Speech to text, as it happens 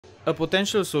A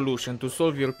potential solution to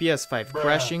solve your PS5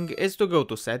 crashing is to go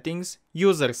to Settings,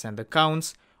 Users and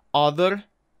Accounts, Other,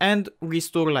 and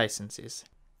Restore Licenses.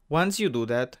 Once you do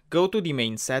that, go to the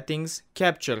main settings,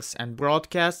 Captures and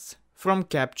Broadcasts. From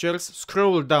Captures,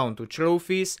 scroll down to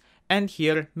Trophies, and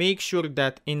here make sure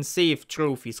that in Save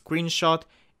Trophy Screenshot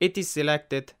it is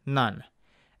selected None.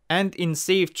 And in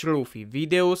Save Trophy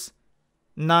Videos,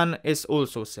 None is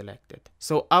also selected.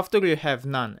 So after you have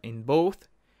None in both,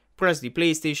 press the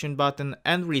PlayStation button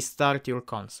and restart your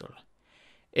console.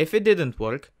 If it didn't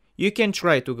work, you can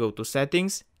try to go to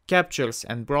Settings, Captures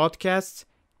and Broadcasts,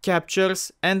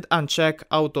 Captures, and uncheck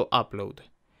Auto Upload.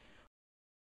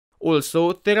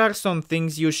 Also, there are some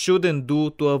things you shouldn't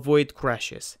do to avoid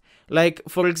crashes. Like,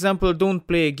 for example, don't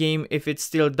play a game if it's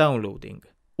still downloading,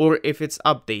 or if it's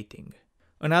updating.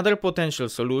 Another potential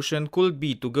solution could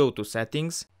be to go to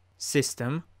Settings,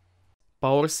 System,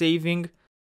 Power Saving,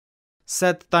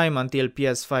 set time until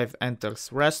PS5 enters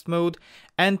rest mode,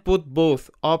 and put both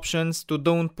options to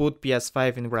Don't Put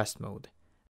PS5 in rest mode.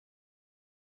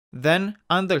 Then,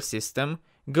 under System,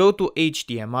 go to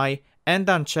HDMI and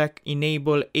uncheck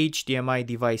Enable HDMI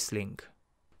Device Link.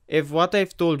 If what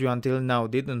I've told you until now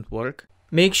didn't work,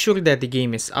 make sure that the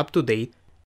game is up to date,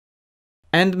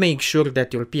 and make sure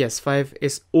that your PS5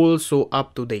 is also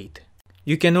up to date.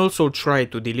 You can also try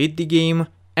to delete the game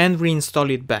and reinstall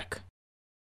it back.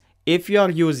 If you are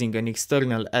using an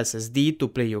external SSD to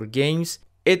play your games,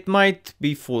 it might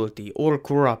be faulty or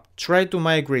corrupt. Try to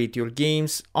migrate your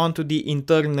games onto the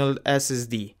internal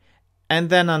SSD and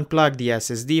then unplug the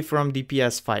SSD from the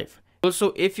PS5.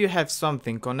 Also, if you have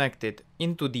something connected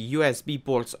into the USB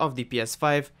ports of the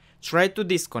PS5, try to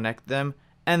disconnect them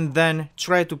and then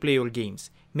try to play your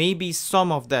games. Maybe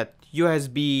some of that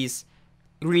USBs,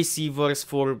 receivers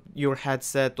for your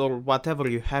headset or whatever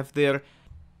you have there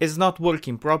is not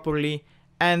working properly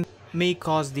and may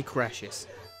cause the crashes.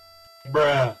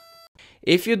 Bruh.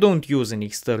 If you don't use an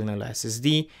external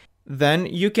SSD, then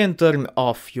you can turn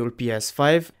off your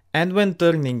PS5, and when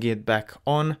turning it back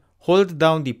on, hold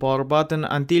down the power button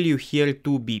until you hear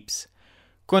 2 beeps.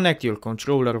 Connect your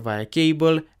controller via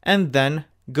cable and then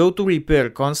go to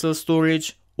Repair Console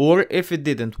Storage, or if it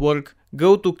didn't work,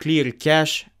 go to Clear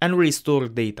Cache and Restore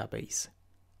Database.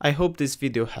 I hope this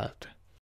video helped.